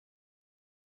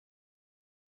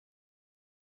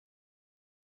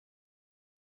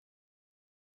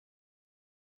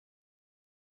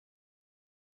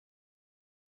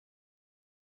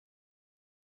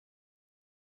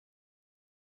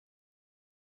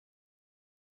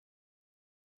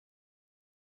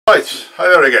Right, hi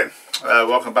there again.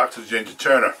 Welcome back to the Ginger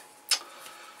Turner.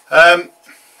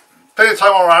 Plenty of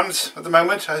time on our hands at the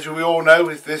moment, as we all know,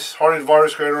 with this horrid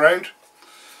virus going around.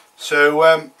 So,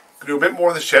 going to do a bit more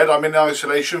in the shed. I'm in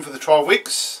isolation for the 12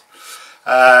 weeks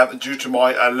due to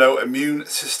my low immune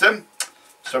system.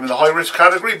 So I'm in the high risk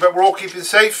category, but we're all keeping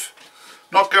safe.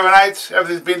 Not going out,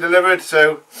 everything's been delivered,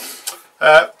 so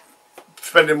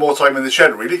spending more time in the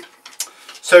shed really.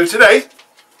 So today,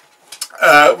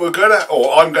 I'm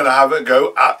gonna have a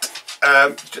go at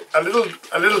a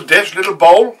little dish, little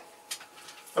bowl.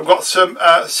 I've got some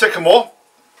Sycamore,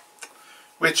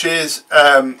 which is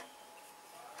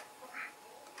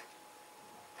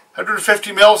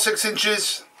 150 ml, 6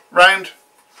 inches round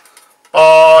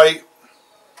by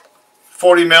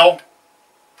 40 ml,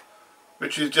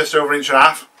 which is just over 1.5 inches.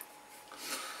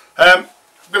 I'm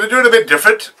going to do it a bit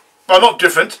different. Well, not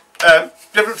different.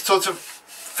 Different sorts of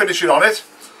finishing on it.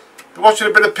 Been watching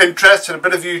a bit of Pinterest and a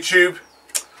bit of YouTube,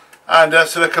 and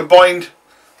sort of combined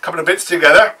a couple of bits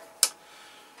together.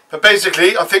 But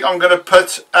basically, I think I'm going to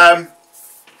put a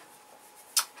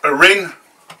ring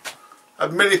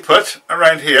of Milliput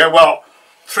around here. Well,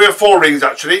 3 or 4 rings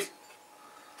actually.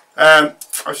 I've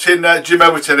seen Jim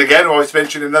Overton again, who I was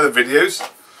mentioning in other videos,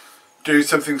 do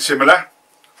something similar.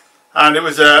 And it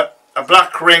was a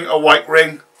black ring, a white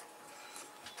ring,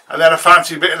 and then a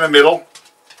fancy bit in the middle,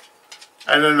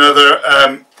 and another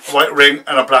white ring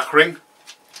and a black ring.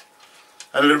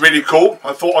 And it looked really cool.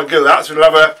 I thought I'd go that. So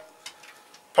we'll have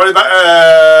probably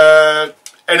about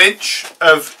 1 inch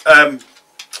of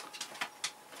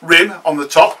rim on the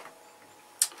top.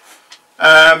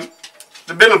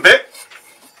 The middle bit,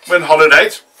 when hollowed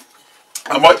out,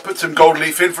 I might put some gold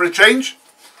leaf in for a change.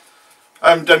 I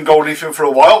haven't done gold leafing for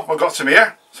a while. I've got some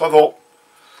here, so I thought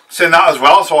send that as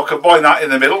well, so I'll combine that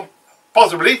in the middle.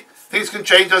 Possibly, things can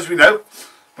change as we know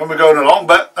when we're going along,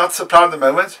 but that's the plan at the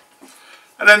moment.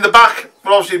 And then the back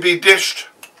will obviously be dished,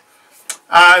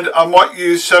 and I might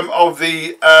use some of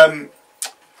the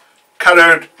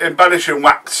coloured embellishing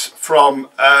wax from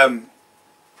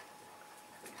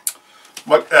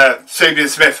Sabian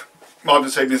Smith, Modern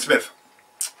Sabian Smith.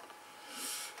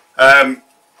 I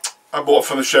bought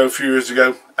from the show a few years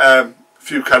ago, a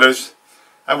few colours,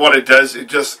 and what it does, it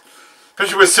just,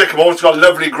 especially with Sycamore, it's got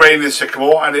lovely grain in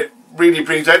Sycamore, and it really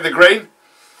brings out the grain,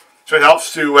 so it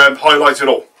helps to highlight it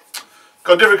all.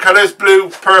 Got different colours: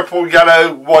 blue, purple,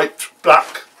 yellow, white,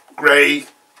 black, grey,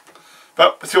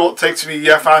 but we'll see what takes me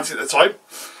fancy at the time.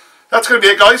 That's going to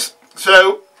be it, guys.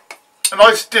 So a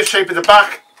nice dish shape at the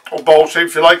back, or bowl shape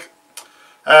if you like,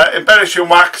 embellishing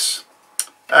wax,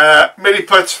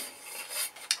 Milliput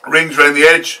rings around the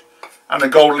edge, and a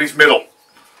gold leaf middle.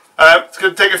 It's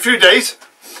going to take a few days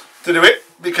to do it,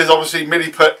 because obviously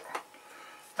Milliput,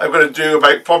 I'm going to do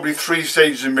about probably 3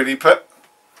 stages of Milliput,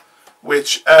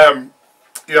 which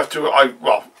you have to,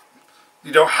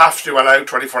 you don't have to allow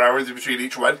 24 hours in between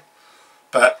each one,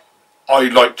 but I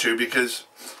like to, because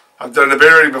I've done it a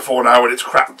bit early before now and it's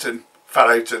cracked and fell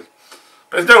out. But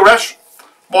there's no rush.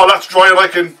 While that's drying, I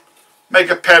can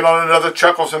make a pen on another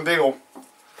chuck or something, or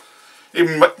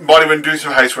even might even do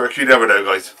some housework. You never know,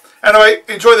 guys. Anyway,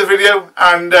 enjoy the video,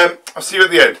 and I'll see you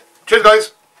at the end. Cheers,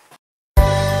 guys.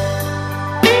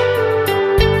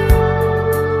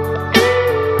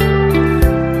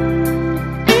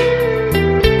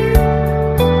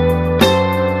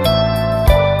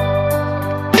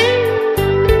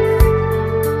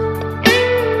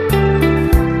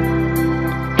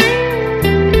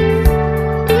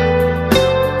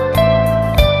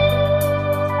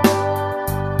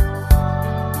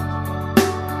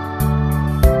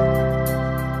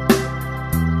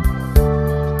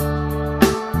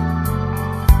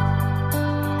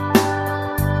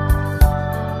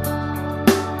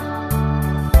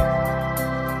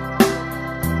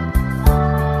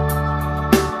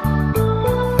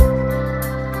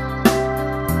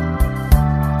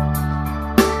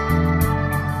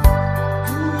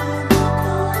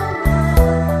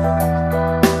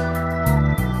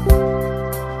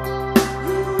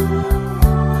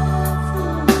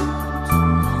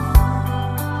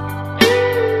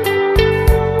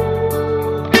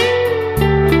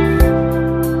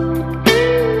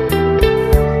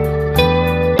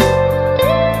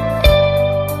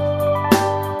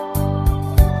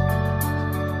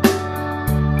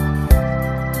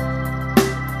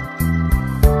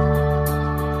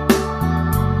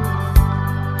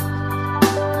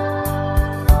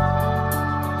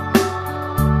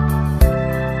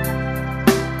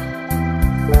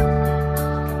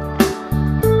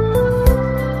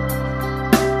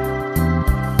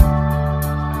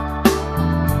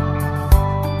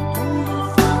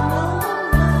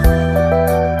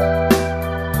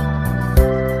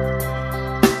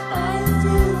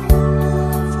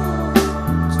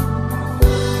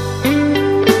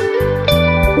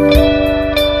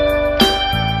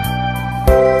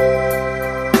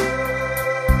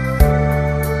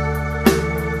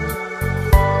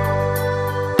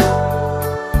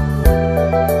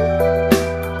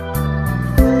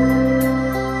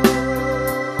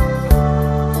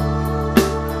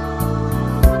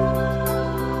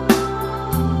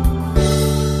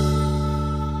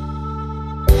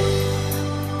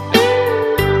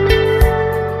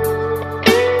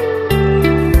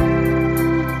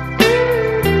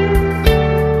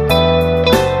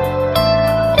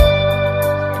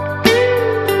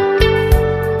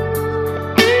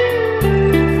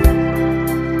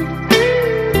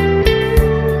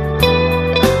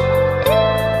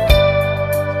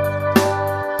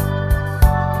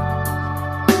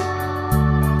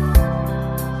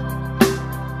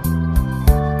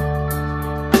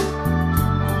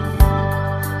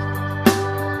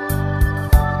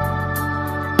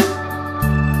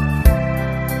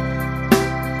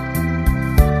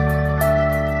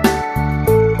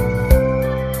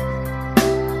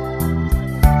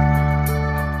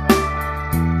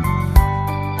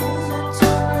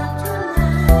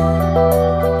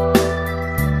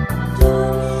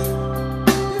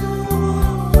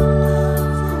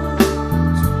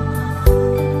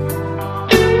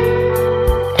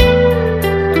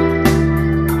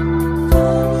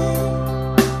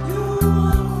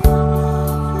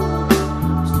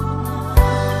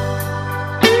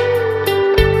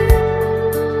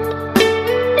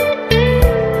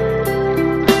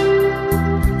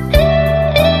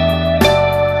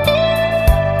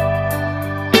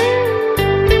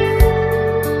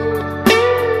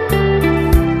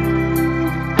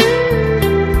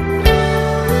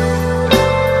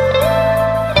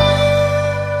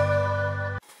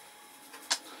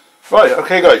 Right,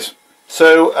 okay guys,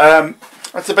 so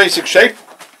that's the basic shape.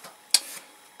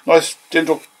 Nice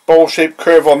gentle bowl shaped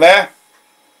curve on there.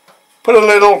 Put a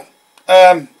little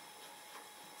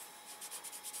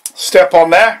step on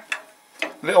there,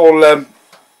 little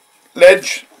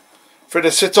ledge for it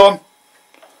to sit on.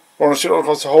 I want to sit on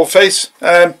across the whole face.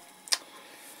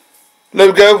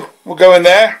 Logo will go in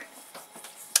there.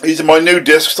 These are my new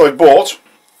discs I bought,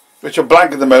 which are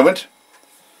blank at the moment.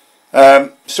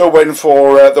 Still waiting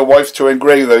for the wife to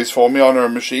engrave those for me on her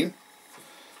machine.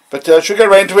 But she'll get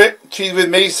around to it. She's with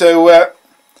me so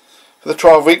for the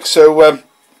 12 weeks, so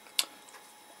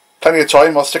plenty of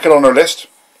time. I'll stick it on her list.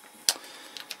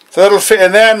 So that'll fit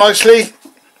in there nicely.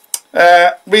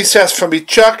 Recess for me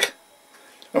chuck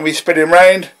when we spin him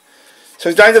round. So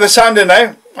it's down to the sanding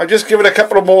now. I'll just give it a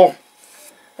couple of more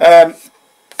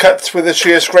cuts with the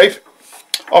shear scrape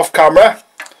off camera.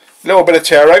 A little bit of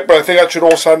tear out, but I think that should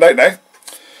all sand out now.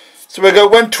 So we'll go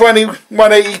 120,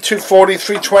 180, 240,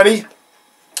 320,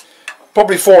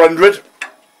 probably 400.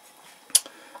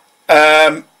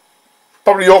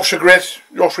 Probably Yorkshire grit,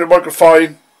 Yorkshire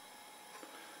microfine,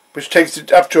 which takes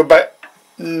it up to about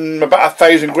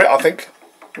 1,000 grit, I think,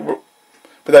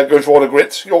 without going through all the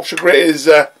grits. Yorkshire grit is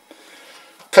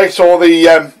takes all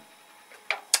the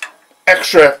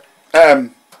extra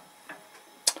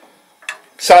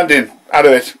sanding out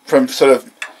of it from sort of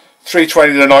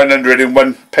 320 to 900 in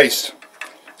one paste.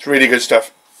 It's really good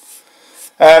stuff.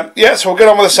 Yeah, so we'll get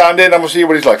on with the sanding and we'll see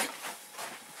what he's like.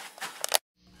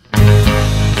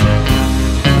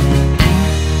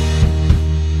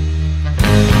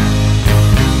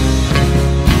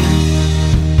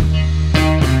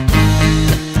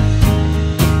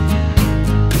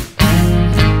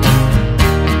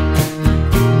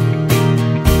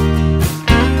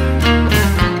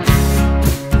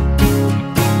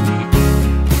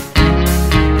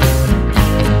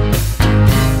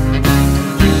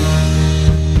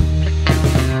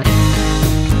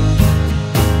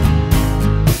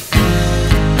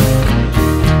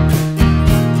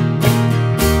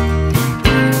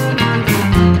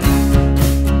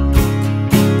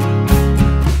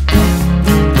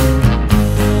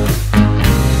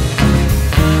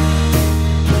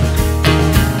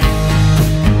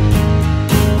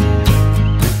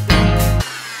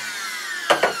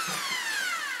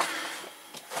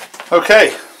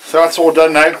 Okay, so that's all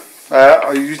done now.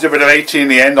 I used a bit of 80 in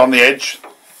the end on the edge.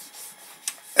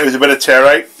 It was a bit of tear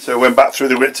out, so I went back through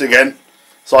the grits again.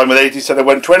 So I'm with 80 instead of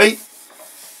 120.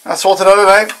 That's sorted out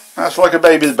now. That's like a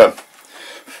baby's bum.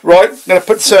 Right, I'm going to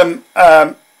put some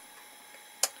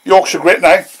Yorkshire grit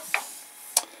now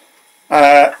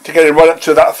to get it right up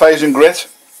to that 1,000 grit,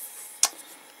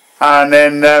 and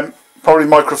then probably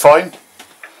microfine,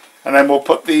 and then we'll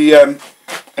put the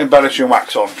embellishing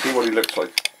wax on. See what he looks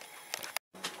like.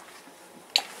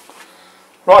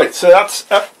 Right, so that's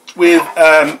up with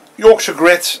Yorkshire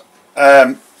grit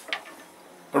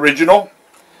original,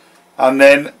 and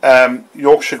then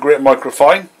Yorkshire grit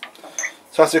microfine.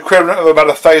 So that's the equivalent of about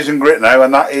 1,000 grit now,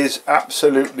 and that is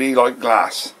absolutely like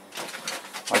glass.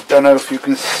 I don't know if you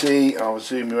can see. I'll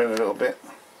zoom you in a little bit.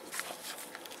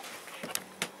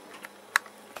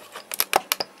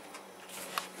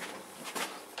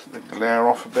 Take the glare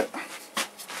off a bit,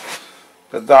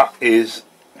 but that is.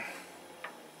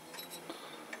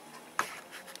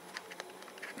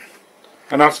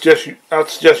 And that's just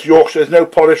Yorkshire. There's no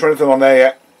polish or anything on there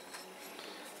yet.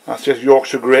 That's just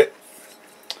Yorkshire grit,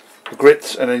 the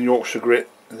grits, and then Yorkshire grit.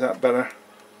 Is that better?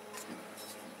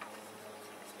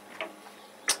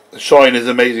 The shine is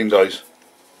amazing, guys.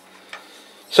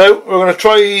 So we're going to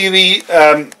try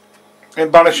the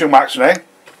embellishing wax now.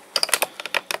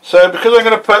 So because I'm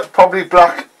going to put probably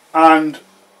black and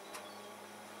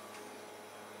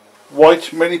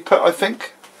white Milliput, I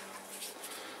think.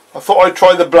 I thought I'd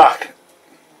try the black.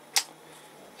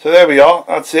 So there we are,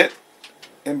 that's it.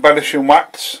 Embellishing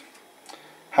wax,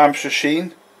 Hampshire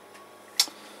sheen.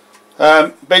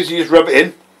 Basically just rub it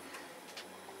in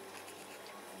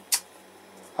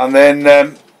and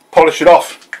then polish it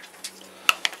off.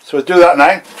 So we'll do that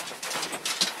now.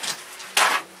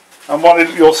 And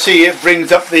what you'll see, it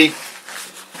brings up the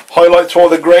highlights or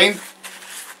the grain.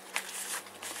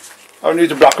 I've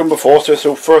used a black one before, so it's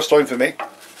the first time for me.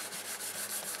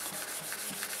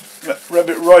 Rub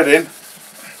it right in.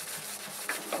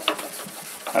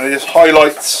 And it just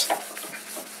highlights.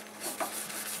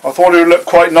 I thought it would look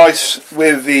quite nice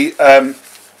with the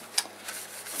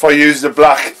if I use the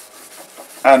black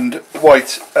and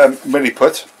white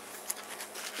Milliput,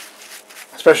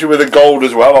 especially with the gold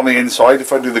as well on the inside.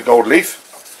 If I do the gold leaf,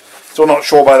 still not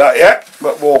sure about that yet,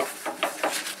 but we'll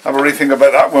have a rethink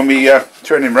about that when we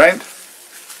turn him round.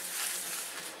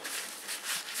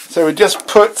 So it just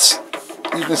puts,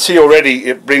 you can see already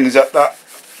it brings up that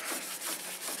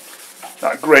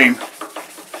grain.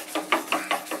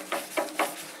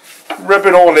 Rub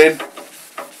it all in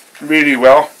really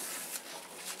well.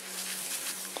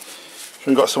 So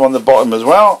we've got some on the bottom as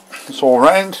well. It's all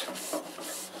round.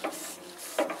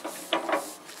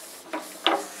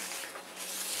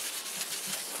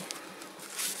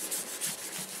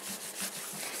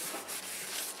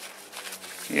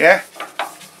 Yeah,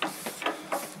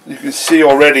 you can see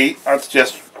already that's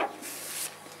just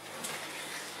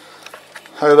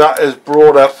how that has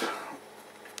brought up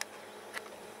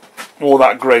all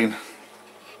that grain.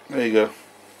 There you go.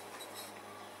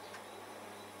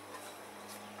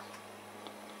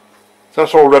 So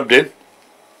that's all rubbed in.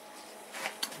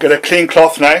 Get a clean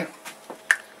cloth now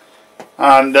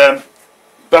and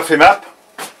buff him up.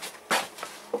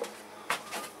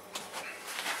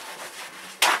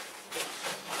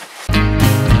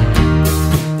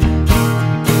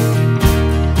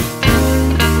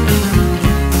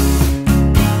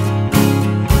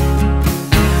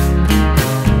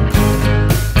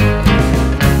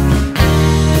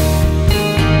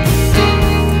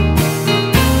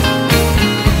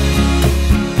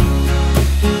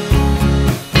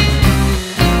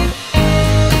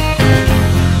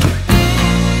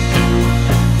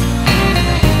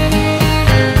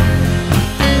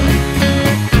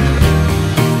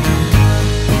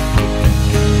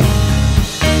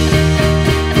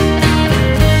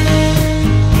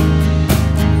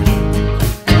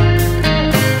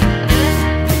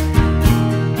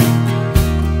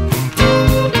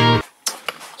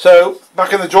 So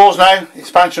back in the drawers now,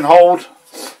 expansion hold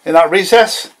in that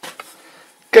recess.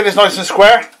 Get this nice and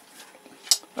square.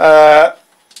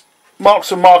 Mark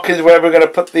some markings where we're going to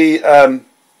put the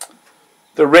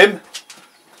rim,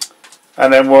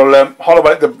 and then we'll hollow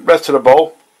out the rest of the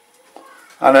bowl,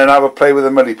 and then have a play with the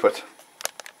Milliput.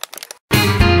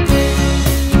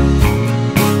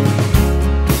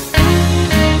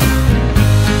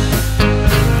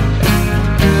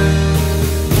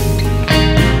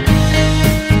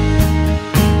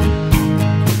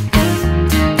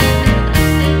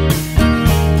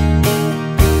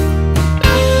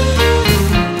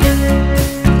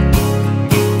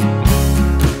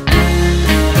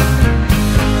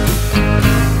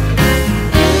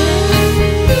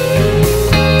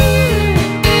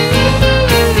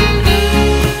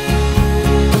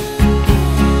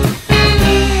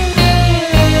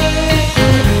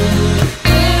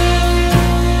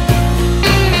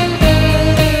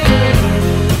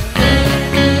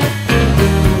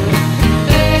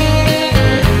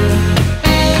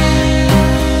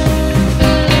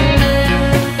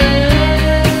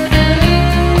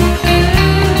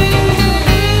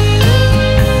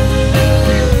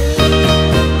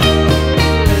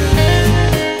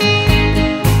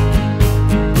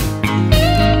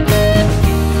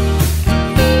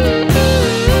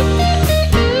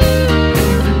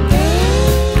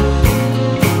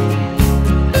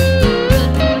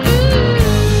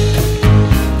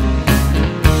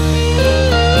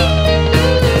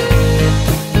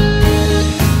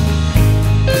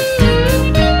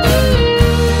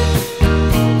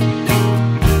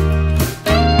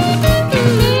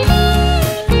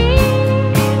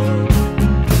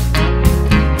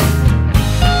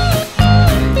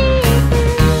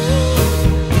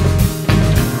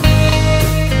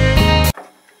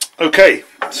 Okay,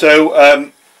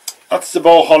 so that's the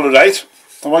bowl hollowed out.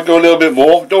 I might go a little bit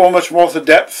more. Don't want much more of the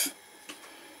depth.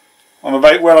 I'm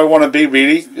about where I want to be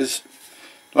really, because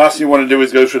last thing you want to do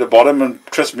is go through the bottom, and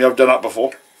trust me, I've done that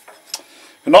before.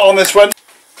 But not on this one.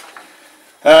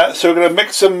 So we're going to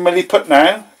mix some Milliput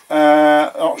now.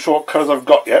 Not sure what colours I've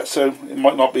got yet, so it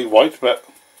might not be white, but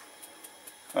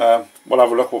we'll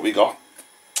have a look what we got.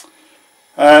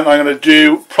 And I'm going to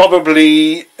do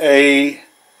probably a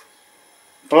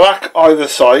black either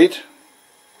side,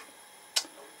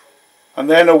 and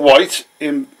then a white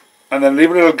in, and then leave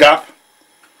a little gap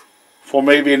for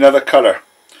maybe another colour.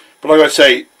 But like I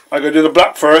say, I'm going to do the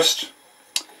black first,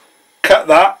 cut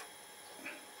that,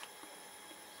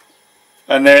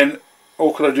 and then,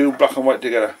 or could I do black and white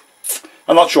together?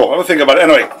 I'm not sure, I'm going to think about it.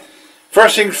 Anyway,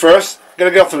 first things first, going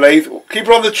to get off the lathe, keep it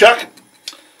on the chuck,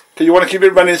 because you want to keep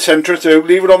it running centre, so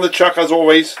leave it on the chuck as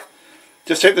always.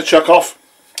 Just take the chuck off.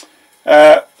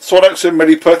 Sort out some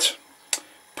Milliput,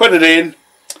 put it in,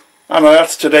 and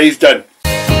that's today's done.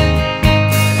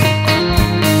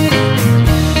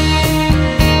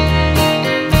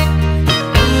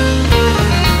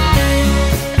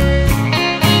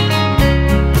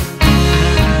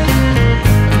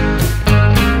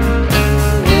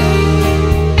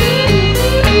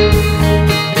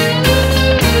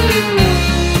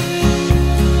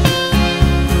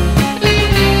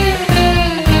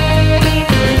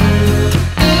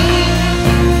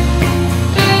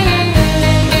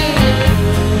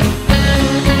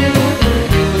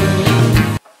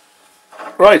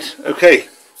 Right, okay.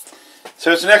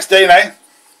 So it's the next day now.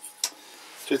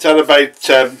 So it's had about,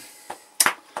 I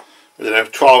don't know,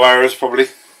 12 hours probably.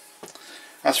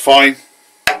 That's fine.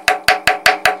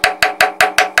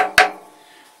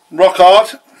 Rock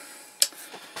hard.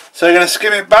 So you're going to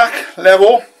skim it back,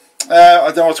 level. I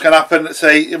don't know what's going to happen. Let's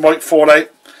say it might fall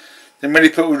out. The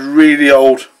Milliput was really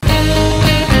old.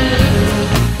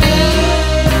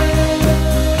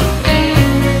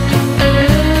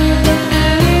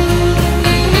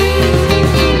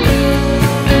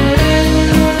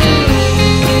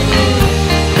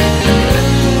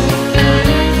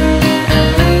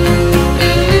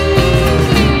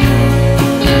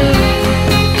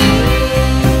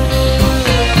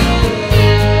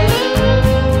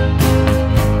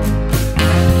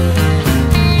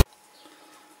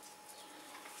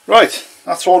 Right,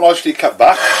 that's all nicely cut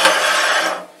back.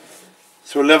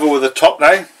 So we're level with the top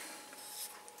now. A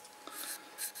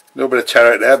little bit of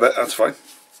tear out there, but that's fine.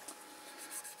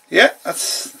 Yeah,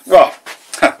 that's, well,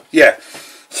 yeah.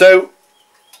 So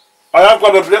I have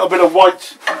got a little bit of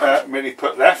white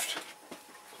Milliput left,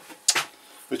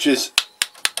 which is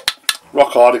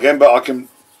rock hard again, but I can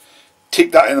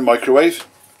take that in the microwave.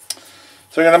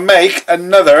 So I'm going to make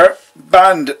another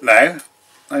band now.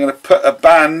 I'm going to put a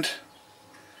band,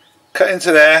 cut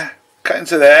into there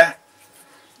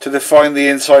to define the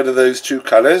inside of those two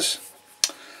colours,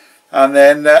 and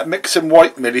then mix some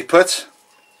white Milliput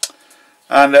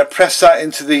and press that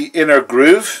into the inner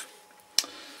groove.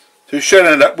 So you should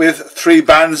end up with 3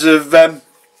 bands of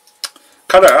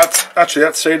colour.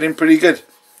 That's sailing pretty good,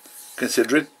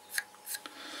 considering.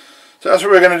 So that's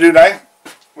what we're going to do now.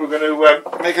 We're going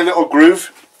to make a little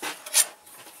groove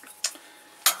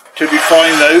to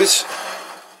define those,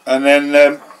 and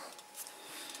then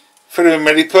fill in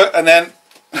Milliput, and then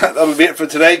that'll be it for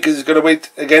today, because it's going to wait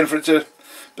again for it to,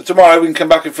 but tomorrow we can come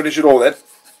back and finish it all then,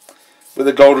 with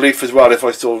a gold leaf as well, if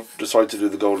I still decide to do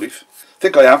the gold leaf. I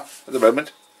think I am at the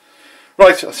moment.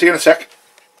 Right, I'll see you in a sec.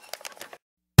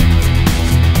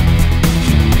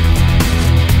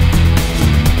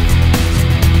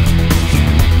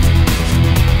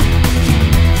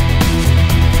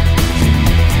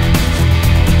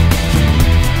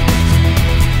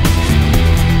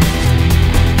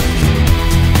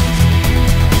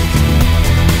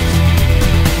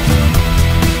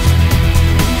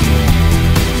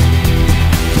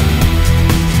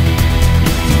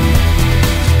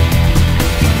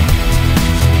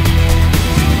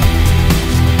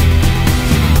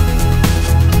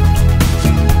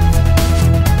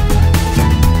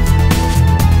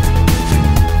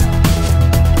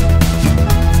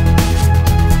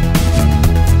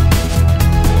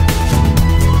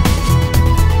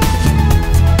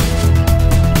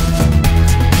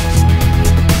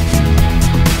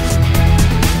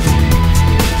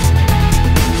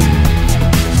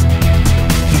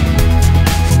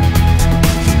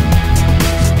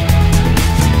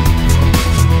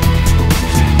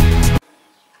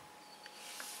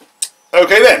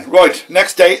 Okay then, right,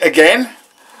 next day again,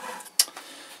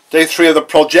 day 3 of the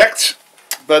project,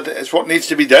 but it's what needs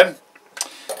to be done.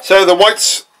 So the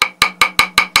whites,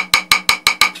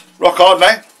 rock hard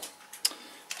now.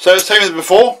 So same as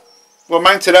before, we'll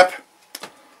mount it up,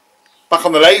 back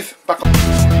on the lathe, back on.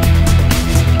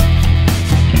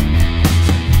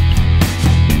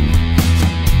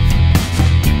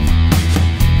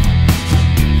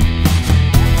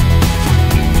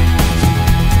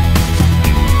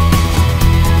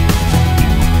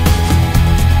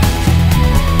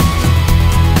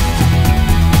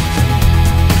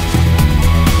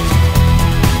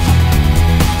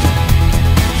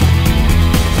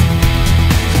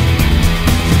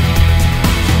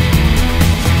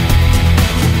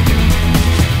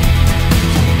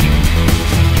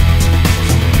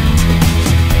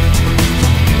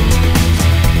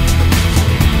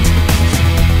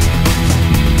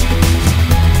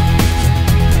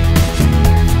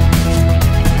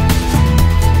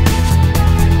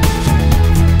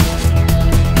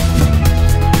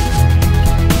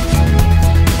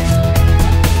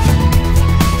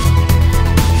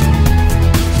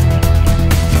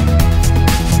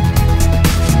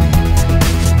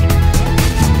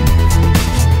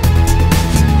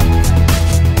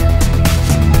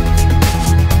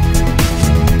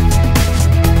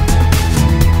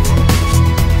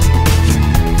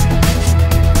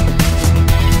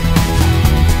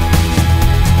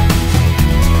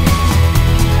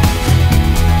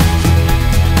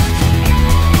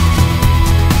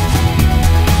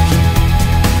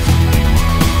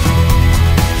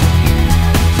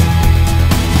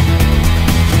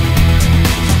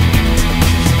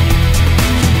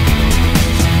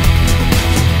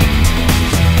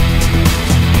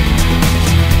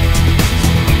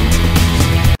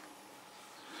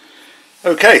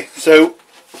 Okay, so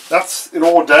that's it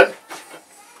all done.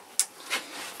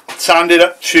 Sanded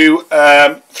up to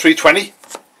 320.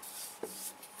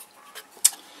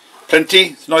 Plenty.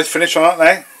 It's a nice finish on that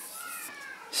now.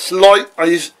 Slight. I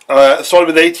use started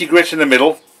with 80 grit in the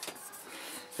middle.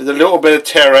 There's a little bit of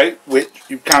tear out, which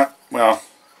you can't. Well,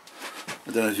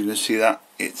 I don't know if you can see that.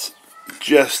 It's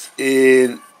just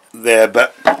in there,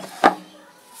 but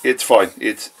it's fine.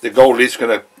 It's the gold leaf's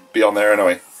going to be on there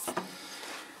anyway.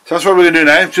 So that's what we're going to do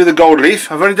now. Do the gold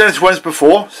leaf. I've only done this once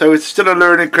before, so it's still a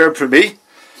learning curve for me.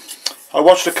 I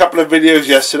watched a couple of videos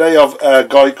yesterday of a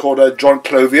guy called John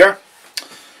Clothier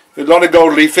with a lot of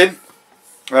gold leafing.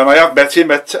 I have met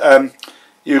him at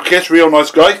UKIS, real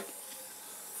nice guy.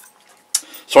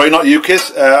 Sorry, not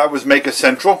UKIS, I was Maker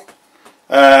Central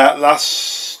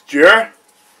last year.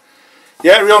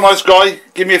 Yeah, real nice guy.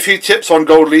 Give me a few tips on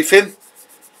gold leafing,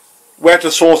 where to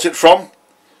source it from.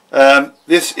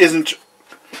 This isn't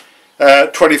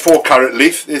 24 karat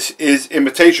leaf, this is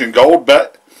imitation gold,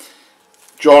 but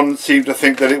John seemed to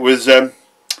think that it was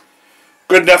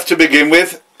good enough to begin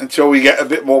with until we get a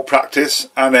bit more practice,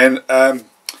 and then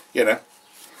you know,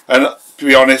 and to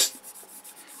be honest,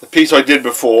 the piece I did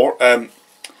before,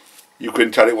 you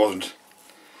couldn't tell it wasn't.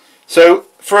 So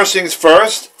first things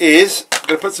first is I'm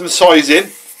going to put some size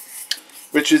in,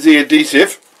 which is the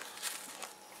adhesive.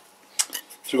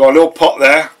 So we've got a little pot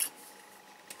there.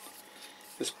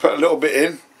 Just put a little bit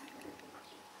in.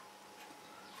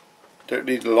 Don't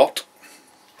need a lot.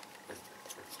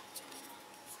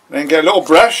 Then get a little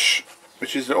brush,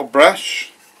 which is a little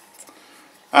brush,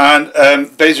 and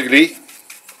basically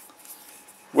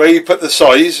where you put the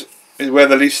size is where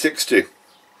the leaf sticks to.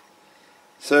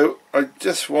 So I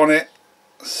just want it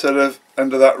sort of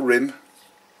under that rim.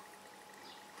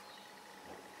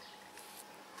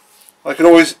 I can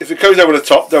always, if it goes over the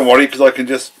top, don't worry, because I can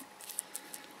just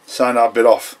sand that bit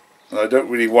off. And I don't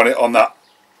really want it on that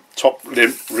top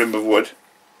rim of wood.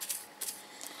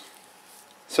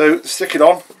 So stick it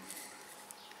on.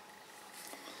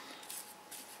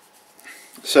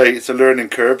 Say it's a learning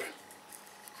curve.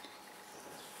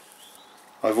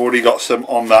 I've already got some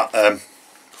on that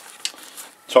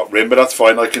top rim, but that's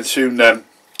fine. I can soon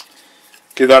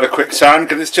give that a quick sand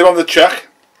because it's still on the chuck.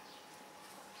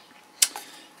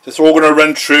 It's all going to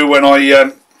run through when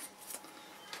I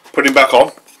put him back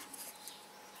on.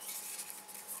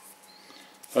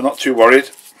 I'm not too worried.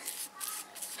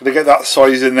 Going to get that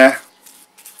size in there.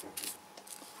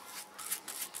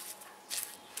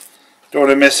 Don't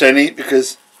want to miss any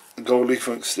because the gold leaf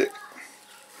won't stick.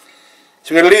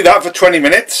 So we're going to leave that for 20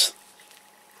 minutes.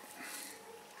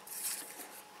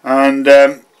 And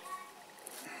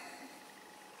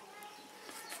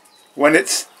when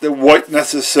it's the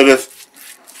whiteness is sort of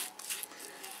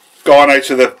gone out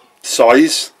of the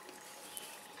size,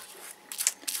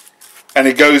 and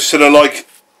it goes sort of like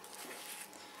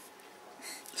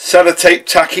sellotape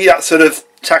tacky, that sort of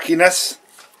tackiness,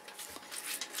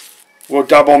 we'll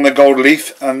dab on the gold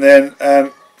leaf and then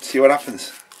see what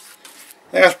happens.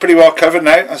 I think that's pretty well covered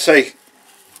now. I say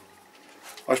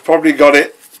I've probably got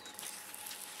it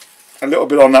a little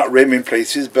bit on that rim in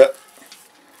places, but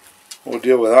we'll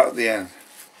deal with that at the end.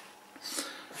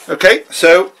 Okay,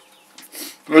 so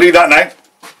we'll leave that now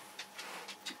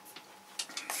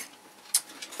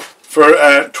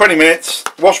for 20 minutes.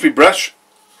 Wash my brush,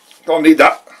 don't need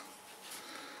that,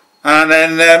 and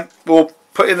then we'll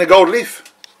put in the gold leaf.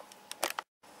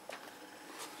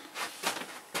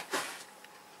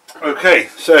 Okay,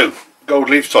 so gold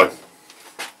leaf time.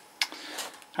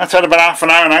 That's had about half an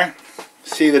hour now.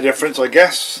 See the difference, I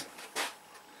guess.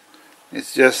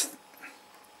 It's just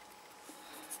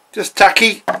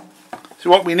tacky. It's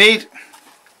what we need.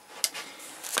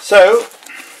 So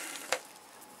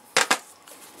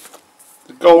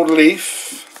the gold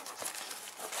leaf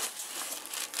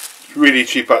is really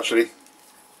cheap actually.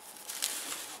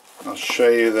 I'll show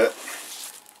you that.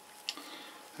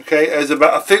 Okay, there's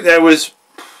about, I think there was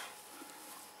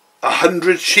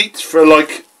 100 sheets for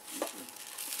like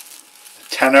a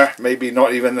tenner, maybe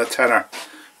not even a tenner.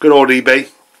 Good old eBay.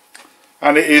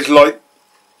 And it is like,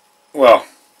 well,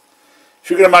 if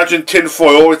you can imagine tin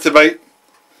foil, it's about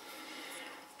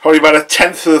probably about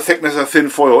 1/10 of the thickness of thin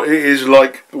foil. It is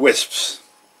like wisps.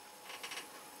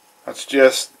 That's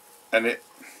just, and it,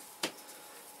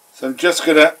 so I'm just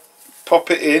gonna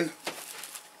pop it in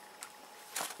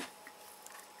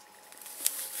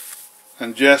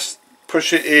and just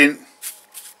push it in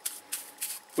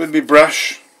with my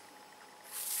brush.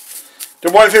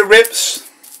 Don't worry if it rips.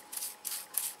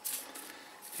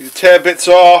 You can tear bits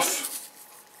off.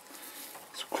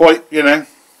 It's quite, you know.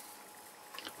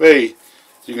 Hey,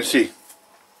 you can see.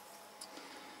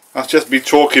 That's just me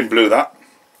talking blue, that.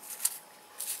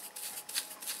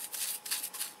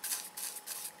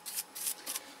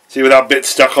 See, with that bit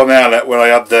stuck on there, like, where I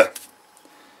had the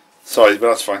size, but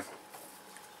that's fine.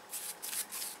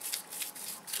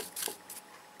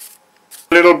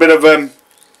 A little bit of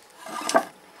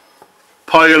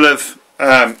pile of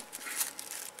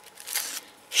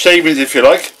shavings, if you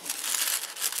like,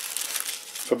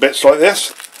 for bits like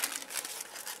this.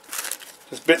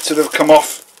 Just bits that have come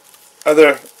off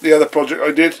the other project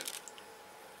I did.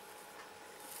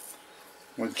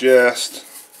 We'll just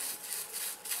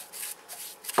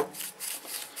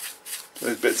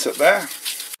those bits up there.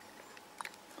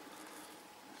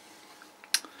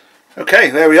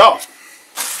 Okay, there we are.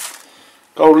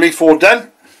 Gold leaf all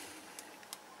done.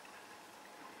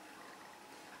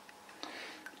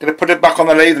 Going to put it back on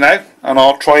the lathe now, and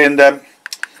I'll try and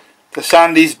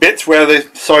sand these bits where the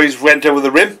size went over the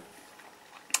rim.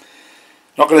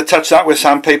 Not going to touch that with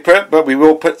sandpaper, but we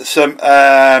will put some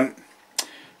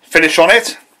finish on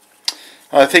it.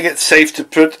 I think it's safe to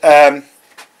put sand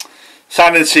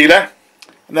and sealer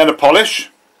and then a polish.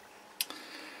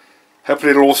 Hopefully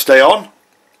it'll all stay on,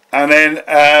 and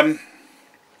then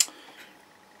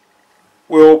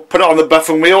we'll put it on the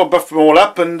buffing wheel, buff them all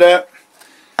up, and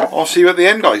I'll see you at the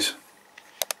end, guys.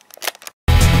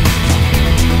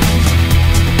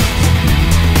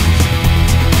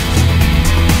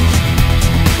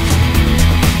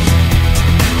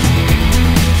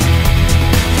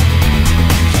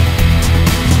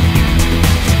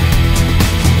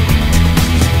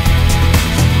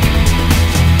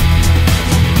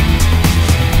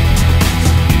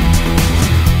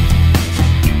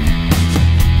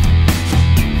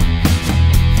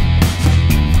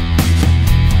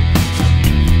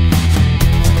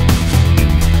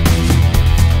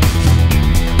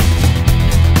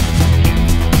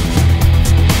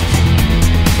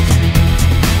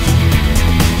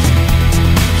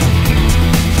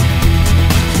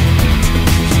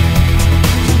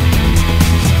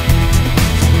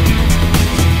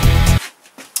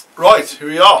 Right, here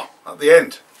we are at the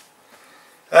end.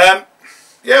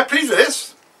 Yeah, pleased with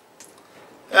this.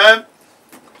 A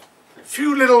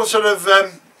few little sort of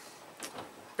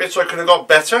bits I could have got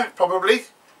better, probably,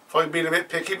 if I'd been a bit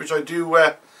picky, which I do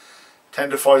tend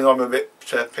to find I'm a bit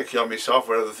picky on myself,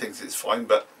 where other things it's fine,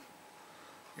 but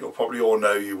you'll probably all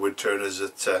know, you woodturners,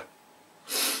 that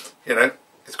you know,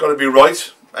 it's got to be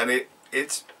right, and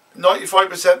it's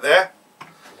 95% there.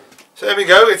 So there we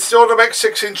go. It's still about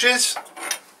 6 inches.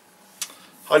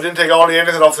 I didn't take hardly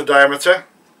anything off the diameter,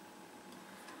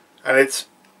 and it's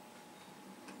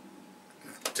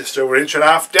just over 1.5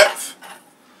 inches depth.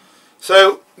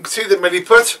 So you can see the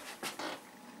Milliput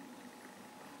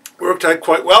worked out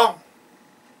quite well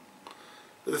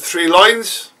with the 3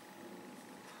 lines.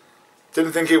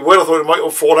 Didn't think it would. I thought it might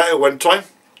all fall out at one time.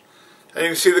 And you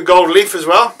can see the gold leaf as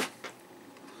well.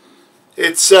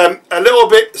 It's a little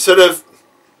bit sort of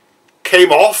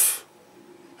came off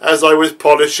as I was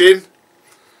polishing.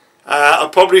 I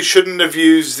probably shouldn't have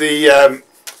used the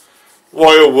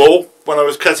wire wool when I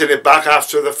was cutting it back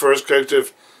after the first coat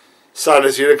of sand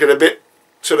and sealer. It got a bit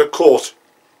sort of caught,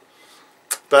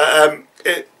 but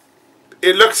it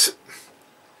looks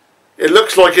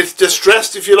like it's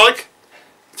distressed, if you like.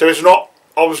 So it's not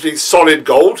obviously solid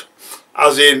gold,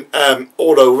 as in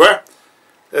all over.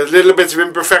 There's little bits of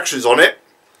imperfections on it,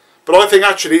 but I think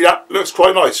actually that looks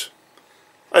quite nice.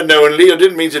 Unknowingly, I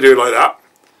didn't mean to do it like that.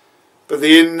 But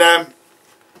the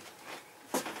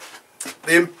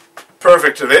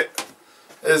imperfect of it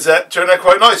is turned out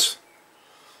quite nice.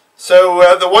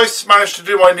 So the wife's managed to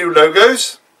do my new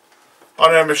logos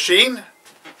on her machine.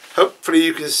 Hopefully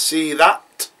you can see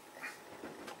that.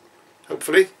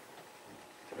 Hopefully.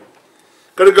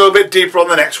 Got to go a bit deeper on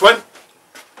the next one,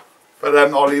 but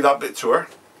I'll leave that bit to her.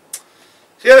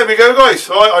 So yeah, there we go, guys.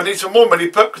 So I need some more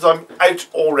Milliput because I'm out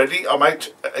already. I'm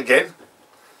out again.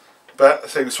 But I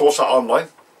think source that online.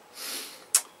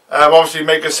 Obviously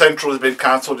Maker Central has been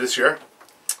cancelled this year,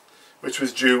 which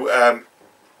was due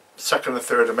 2nd and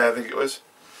 3rd of May, I think it was,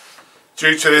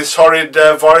 due to this horrid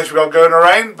virus we got going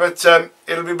around. But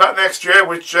it'll be back next year,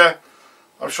 which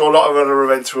I'm sure a lot of other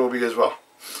events will be as well.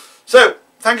 So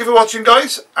thank you for watching,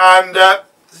 guys, and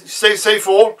stay safe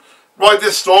all. Ride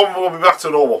this storm and we'll be back to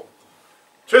normal.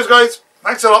 Cheers, guys.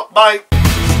 Thanks a lot. Bye.